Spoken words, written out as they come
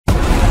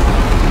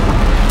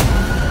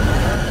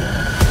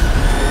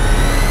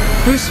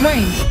Bruce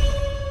Wayne,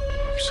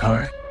 I'm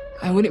sorry.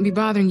 I wouldn't be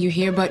bothering you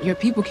here, but your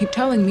people keep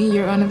telling me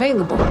you're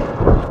unavailable.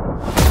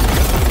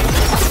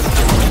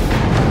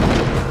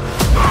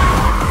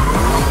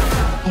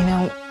 You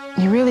know,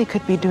 you really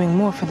could be doing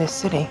more for this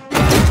city.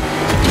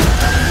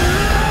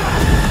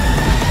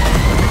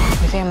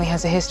 Your family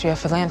has a history of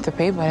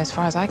philanthropy, but as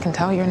far as I can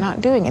tell, you're not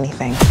doing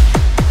anything.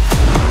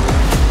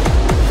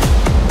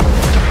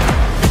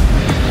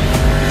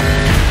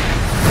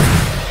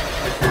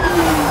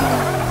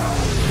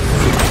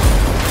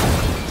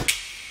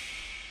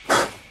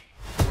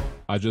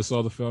 I just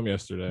saw the film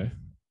yesterday.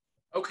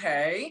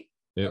 Okay.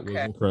 It was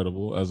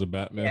incredible. As a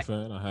Batman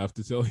fan, I have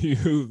to tell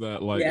you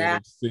that it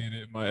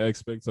exceeded my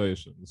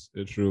expectations.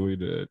 It truly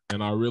did.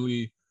 And I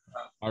really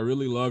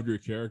loved your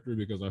character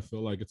because I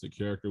feel like it's a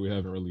character we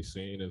haven't really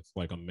seen. It's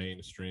like a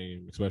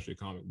mainstream, especially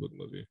comic book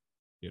movie,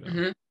 you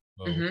know.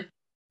 So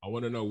I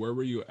want to know, where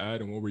were you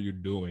at and what were you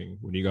doing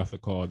when you got the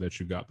call that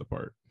you got the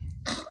part?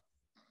 I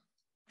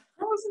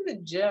was in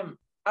the gym.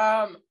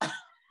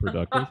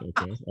 Productive.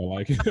 Okay. I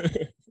like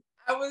it.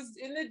 I was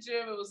in the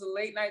gym. It was a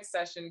late night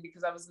session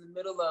because I was in the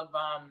middle of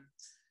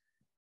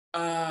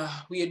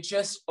we had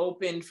just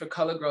opened for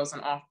Color Girls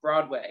on Off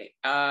Broadway.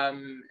 I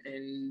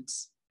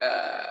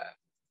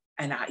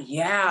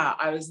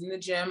was in the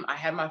gym. I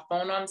had my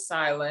phone on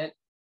silent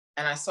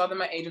and I saw that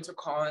my agents were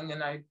calling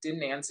and I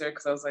didn't answer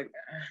because I was like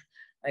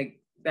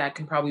that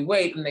can probably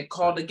wait. And they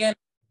called again.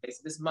 They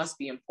said, this must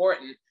be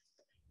important.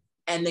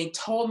 And they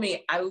told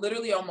me, I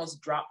literally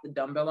almost dropped the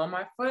dumbbell on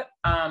my foot.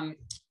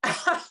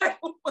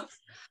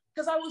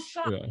 Because I was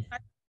shocked. Yeah.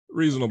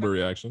 Reasonable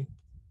reaction.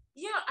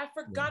 Yeah, I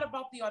forgot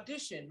about the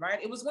audition, right?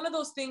 It was one of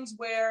those things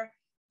where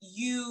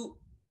you,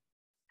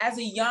 as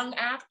a young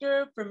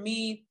actor, for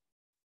me,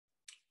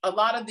 a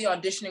lot of the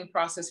auditioning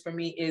process for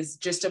me is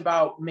just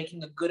about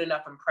making a good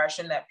enough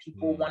impression that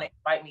people want to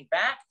invite me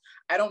back.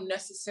 I don't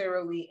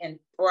necessarily,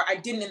 I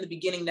didn't in the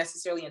beginning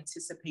necessarily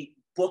anticipate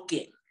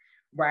booking,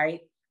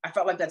 right? I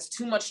felt like that's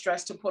too much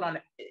stress to put on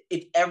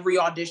if every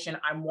audition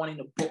I'm wanting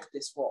to book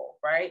this role,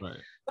 right?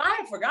 But I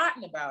had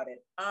forgotten about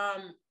it.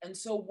 And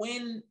so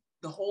when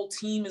the whole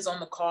team is on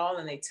the call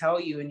and they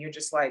tell you and you're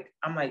just like,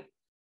 I'm like,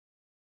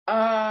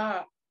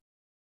 wow,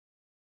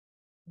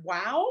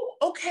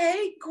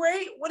 okay,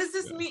 great. What does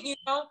this mean? You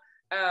know?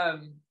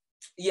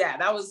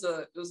 It was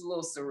a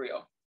little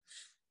surreal.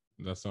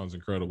 That sounds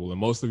incredible. And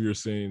most of your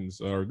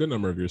scenes, or a good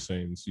number of your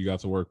scenes, you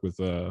got to work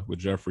with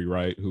Jeffrey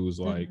Wright, who's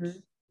like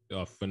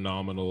a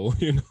phenomenal,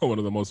 one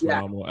of the most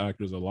phenomenal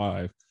actors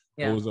alive.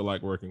 What was it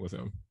like working with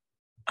him?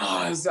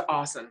 Oh, it was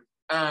awesome.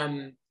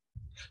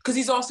 Because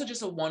he's also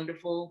just a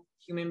wonderful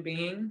human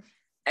being,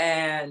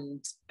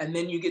 and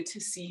then you get to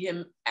see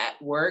him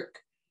at work.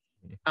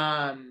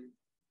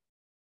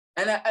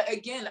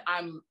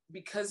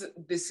 Because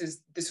this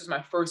was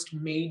my first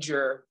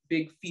major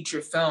big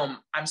feature film,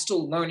 I'm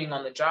still learning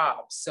on the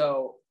job.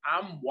 So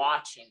I'm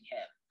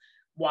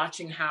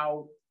watching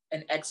how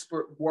an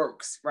expert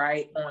works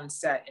right on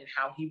set and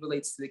how he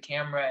relates to the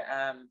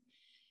camera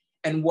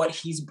and what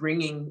he's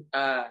bringing.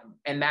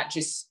 And that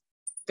just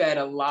fed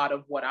a lot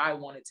of what I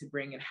wanted to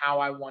bring and how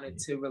I wanted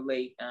to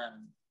relate.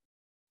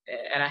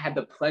 And I had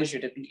the pleasure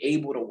to be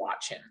able to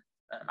watch him.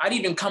 I'd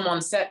even come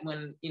on set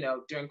when,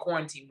 during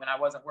quarantine when I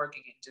wasn't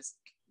working and just,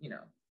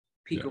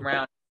 peek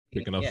around.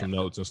 Picking up some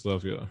notes and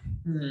stuff, You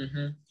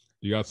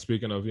got,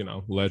 speaking of,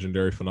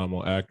 legendary,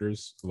 phenomenal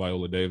actors,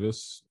 Viola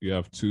Davis. You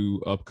have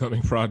 2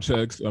 upcoming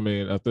projects. I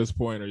mean, at this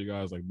point, are you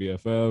guys like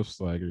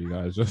BFFs? Like, are you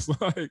guys just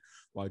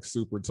like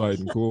super tight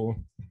and cool?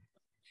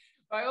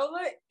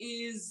 Viola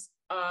is,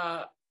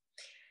 I've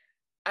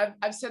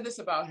said this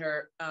about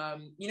her.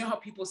 You know how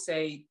people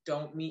say,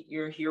 don't meet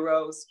your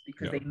heroes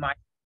because they might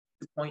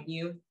disappoint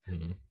you?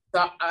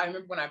 So I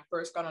remember when I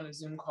first got on a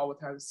Zoom call with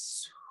her, I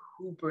was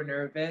super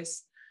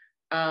nervous.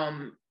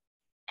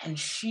 And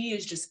she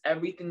is just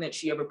everything that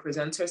she ever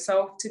presents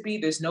herself to be.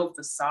 There's no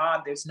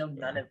facade, there's no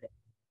none of it,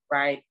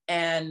 right?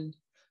 And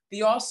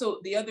the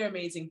other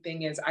amazing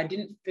thing is I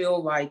didn't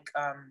feel like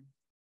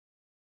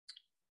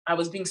I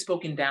was being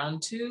spoken down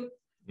to,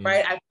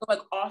 right? I feel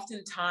like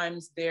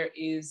oftentimes there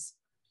is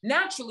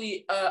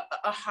naturally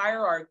a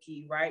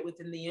hierarchy, right,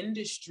 within the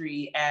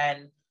industry.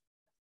 And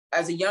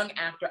as a young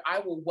actor, I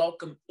will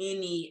welcome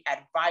any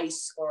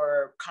advice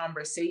or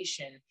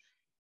conversation,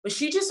 but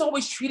she just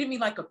always treated me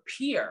like a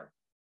peer.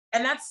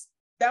 And that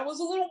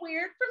was a little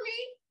weird for me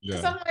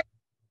because I'm like,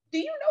 do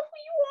you know who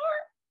you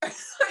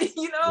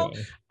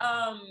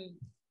are?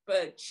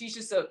 But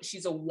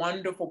she's a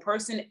wonderful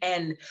person.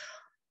 And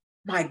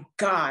my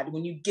God,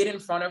 when you get in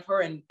front of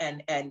her and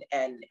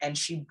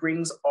she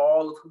brings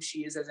all of who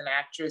she is as an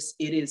actress,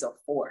 it is a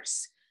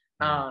force.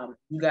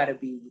 You got to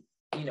be,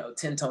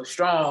 10 toes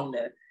strong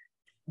to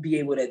be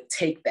able to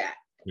take that.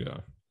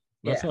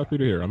 That's happy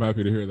to hear. I'm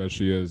happy to hear that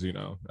she is,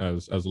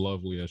 as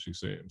lovely as she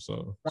seems.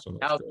 So that's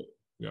great.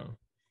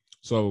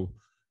 So,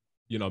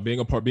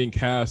 being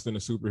cast in a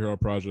superhero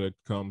project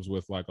comes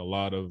with like a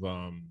lot of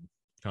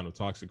kind of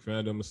toxic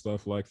fandom and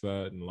stuff like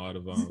that, and a lot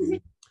of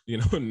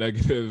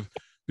negative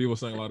people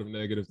saying a lot of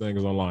negative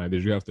things online.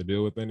 Did you have to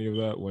deal with any of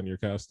that when your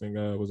casting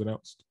was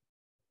announced?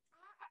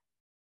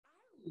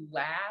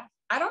 Laugh.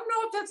 I don't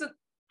know if that's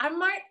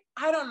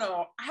I don't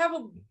know. I have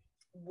a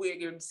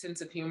weird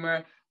sense of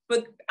humor,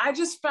 but I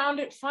just found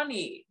it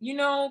funny, you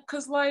know,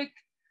 because like,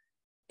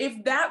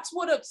 if that's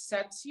what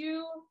upsets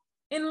you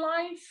in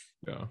life,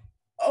 yeah,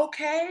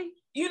 okay,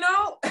 you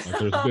know, like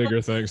there's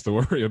bigger things to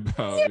worry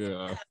about.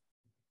 Yeah.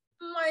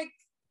 Like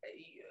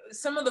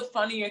some of the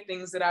funnier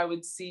things that I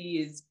would see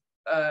is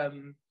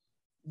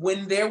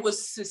when there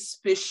was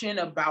suspicion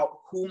about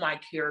who my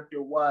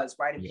character was,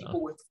 right? And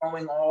people were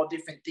throwing all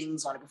different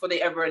things on it before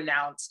they ever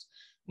announced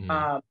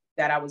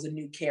that I was a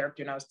new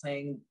character and I was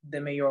playing the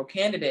mayoral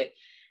candidate.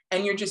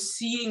 And you're just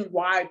seeing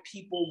why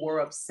people were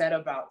upset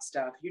about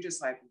stuff. You're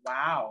just like,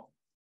 wow,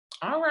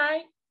 all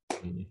right.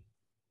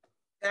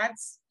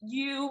 That's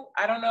you.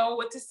 I don't know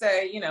what to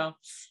say, you know.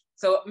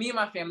 So me and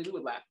my family, we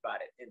would laugh about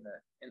it in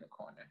the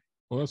corner.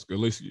 Well, that's good. At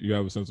least you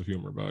have a sense of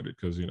humor about it,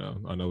 because you know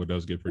I know it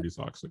does get pretty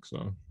toxic.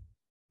 So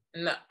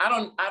no, I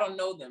don't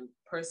know them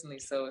personally,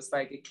 so it's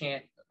like it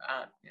can't.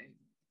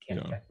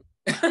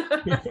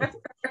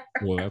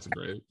 Well, that's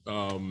great.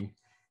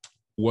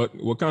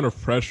 What kind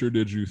of pressure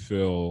did you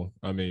feel?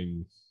 I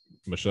mean,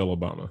 Michelle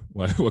Obama.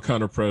 Like, what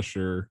kind of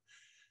pressure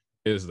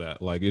is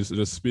that? Like, it's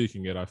just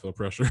speaking it. I feel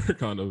pressure,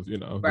 kind of, you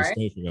know, just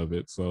thinking of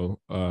it. So,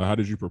 how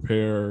did you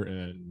prepare,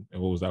 and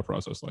what was that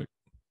process like?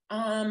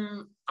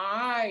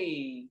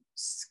 I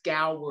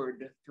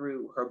scoured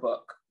through her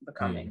book,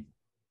 Becoming.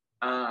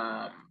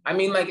 I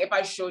mean, like, if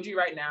I showed you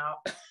right now,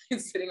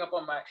 it's sitting up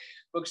on my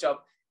bookshelf,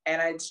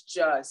 and it's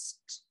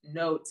just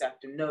notes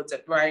after notes,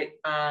 right?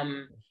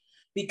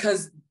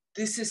 Because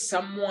this is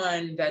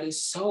someone that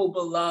is so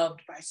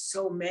beloved by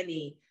so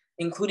many,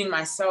 including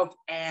myself.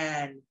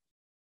 And,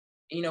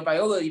 you know,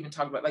 Viola even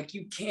talked about, like,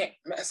 you can't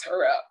mess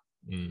her up.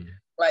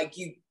 Like,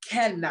 you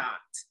cannot.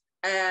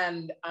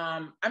 And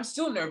I'm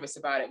still nervous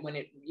about it when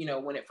it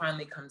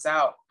finally comes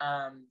out.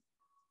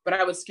 But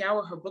I would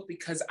scour her book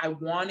because I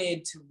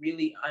wanted to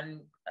really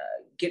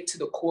get to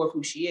the core of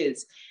who she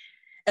is.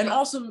 And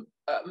also,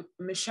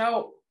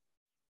 Michelle,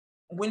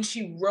 when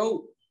she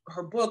wrote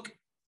her book,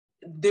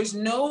 there's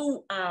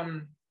no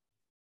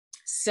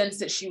sense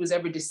that she was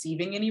ever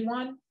deceiving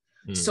anyone.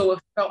 So it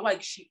felt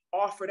like she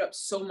offered up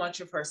so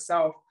much of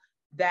herself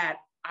that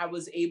I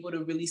was able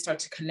to really start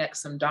to connect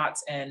some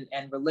dots and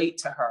relate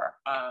to her.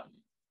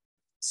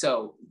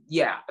 So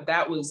yeah,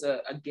 that was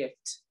a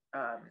gift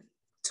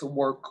to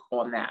work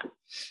on that.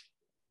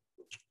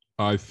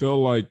 I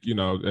feel like, you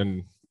know,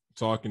 and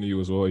talking to you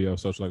as well, you have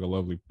such like a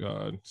lovely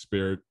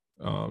spirit.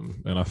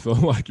 And I feel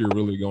like you're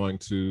really going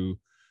to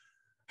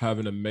have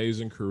an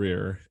amazing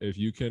career. If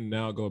you can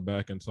now go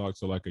back and talk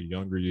to like a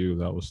younger you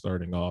that was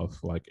starting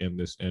off like in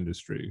this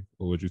industry,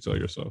 what would you tell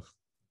yourself?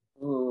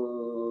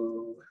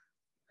 Ooh.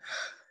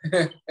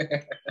 I'd be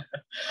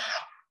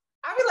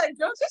like,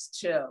 girl, just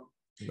chill.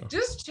 No.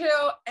 Just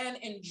chill and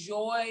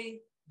enjoy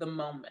the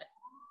moment.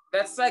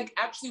 That's like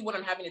actually what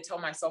I'm having to tell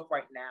myself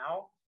right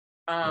now.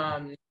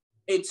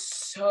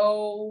 It's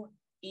so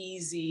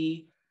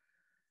easy.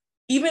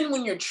 Even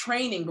when you're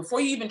training,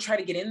 before you even try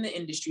to get in the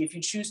industry, if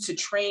you choose to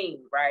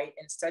train, right,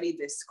 and study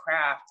this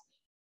craft,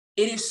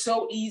 it is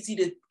so easy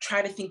to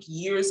try to think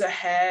years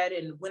ahead.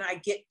 And when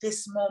I get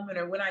this moment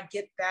or when I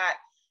get that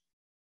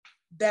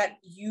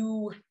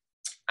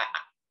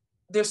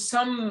there's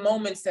some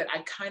moments that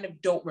I kind of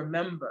don't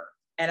remember.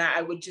 And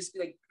I would just be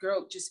like,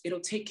 girl, it'll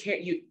take care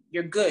of you.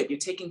 You're good. You're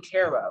taken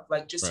care of.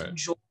 Like, just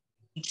enjoy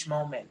each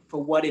moment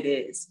for what it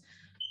is.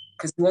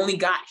 Because you only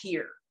got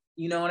here.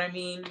 You know what I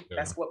mean? Yeah.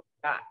 That's what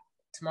we got.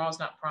 Tomorrow's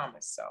not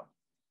promised, so.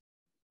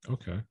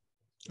 Okay.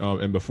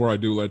 And before I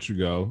do let you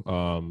go,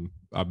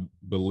 I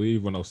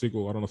believe when a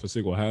sequel, I don't know if a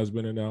sequel has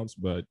been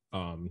announced, but,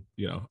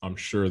 you know, I'm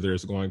sure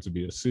there's going to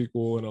be a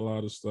sequel and a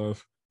lot of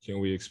stuff. Can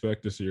we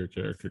expect to see your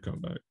character come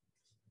back?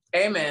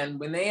 Hey, man,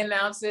 when they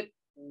announce it,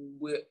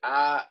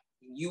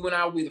 you and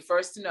I will be the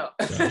first to know.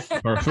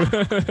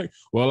 Perfect.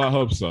 Well, I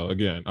hope so.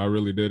 Again, I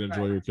really did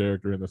enjoy your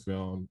character in the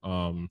film.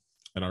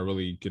 And I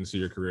really can see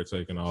your career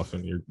taking off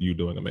and you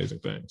doing amazing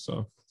things.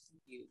 So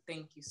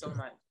thank you so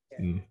much.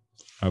 Yeah.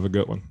 Have a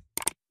good one.